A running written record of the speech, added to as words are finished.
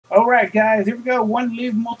All right, guys, here we go. One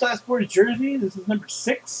Leaf Multi-Sports jersey. This is number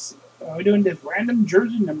 6. We're doing this random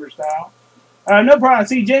jersey number style. No problem,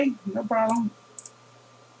 CJ. No problem.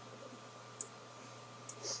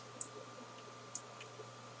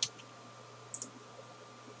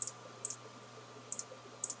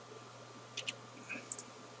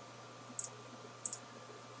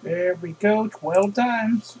 There we go. 12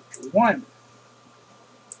 times. 1,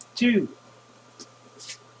 2,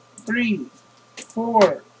 3,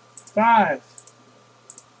 4, 5,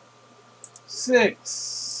 6,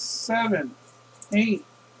 7, 8,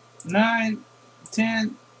 9,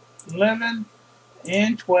 10, 11,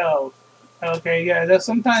 and 12. Okay, yeah, that's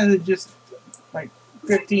sometimes it's just like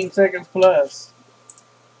 15 seconds plus.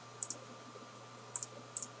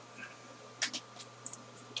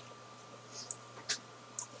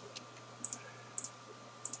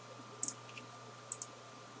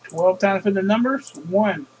 Twelve times for the numbers.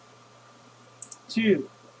 1, 2,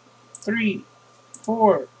 3,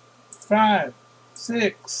 4, 5,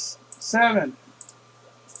 6, 7,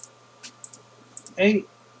 8,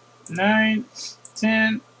 9,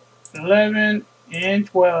 10, 11, and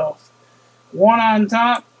 12. 1 on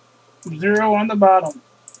top, 0 on the bottom.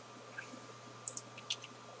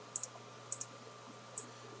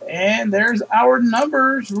 And there's our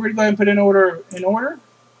numbers. We're going to go ahead and put in order.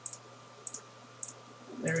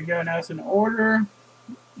 There we go. Now it's in order.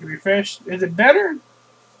 You refresh. Is it better?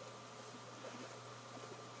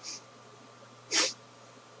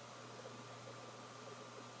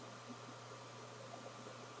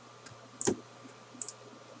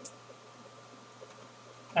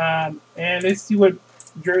 And let's see what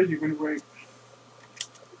jersey you're going to break.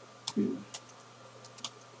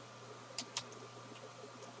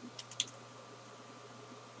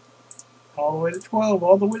 All the way to 12.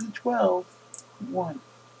 All the way to 12. 1,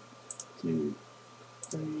 2,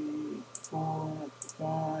 3, 4,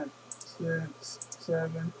 5, 6,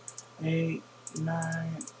 7, 8,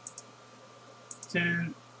 9,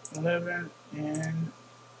 10, 11, and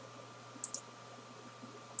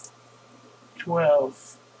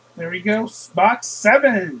 12. There we go. Box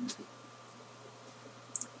 7.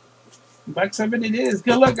 Box 7 it is.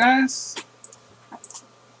 Good luck, guys.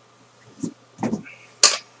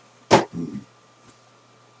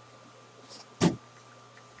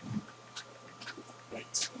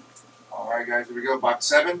 All right, guys, here we go. Box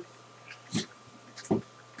 7.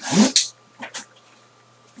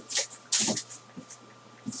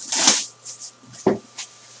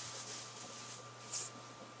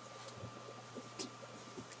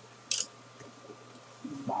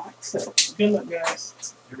 Box 7. Good luck,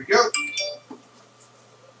 guys. Here we go.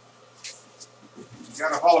 We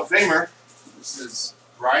got a Hall of Famer. This is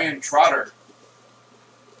Brian Trotter.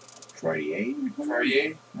 Trottier?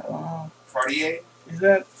 Trottier. Is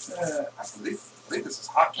that I believe this is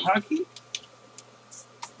hockey. hockey?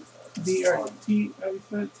 D-R-T-T.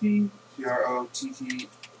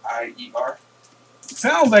 Trottier.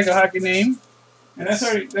 Sounds like a hockey name. And that's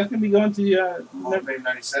going to be going to Hall of Fame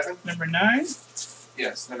 97. number 9.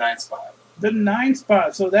 Yes, the 9th spot. The 9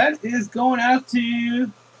 spot. So that is going out to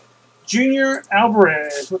Junior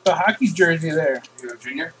Alvarez with the hockey jersey there. Here you go,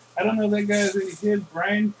 Junior. I don't know if that guy's any good.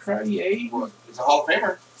 Brian Trottier. Well, he's a Hall of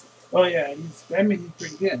Famer. Oh, yeah. He's pretty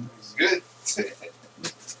good. He's good.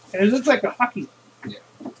 And it looks like a hockey. Yeah.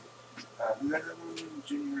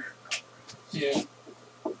 Junior Alvarez. Yeah.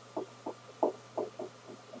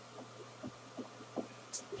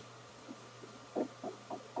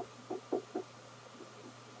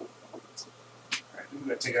 I'm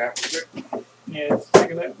going to take it out real quick. Yeah, let's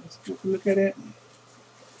take a look. Let's take a look at it.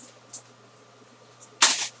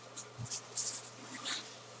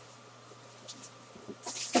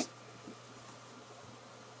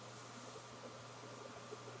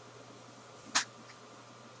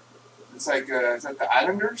 It's like, is that the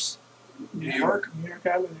Islanders? New York? New York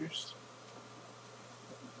Islanders.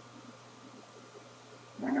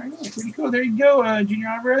 All right, pretty cool. There you go, Junior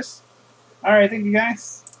Alvarez. All right, thank you,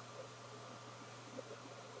 guys.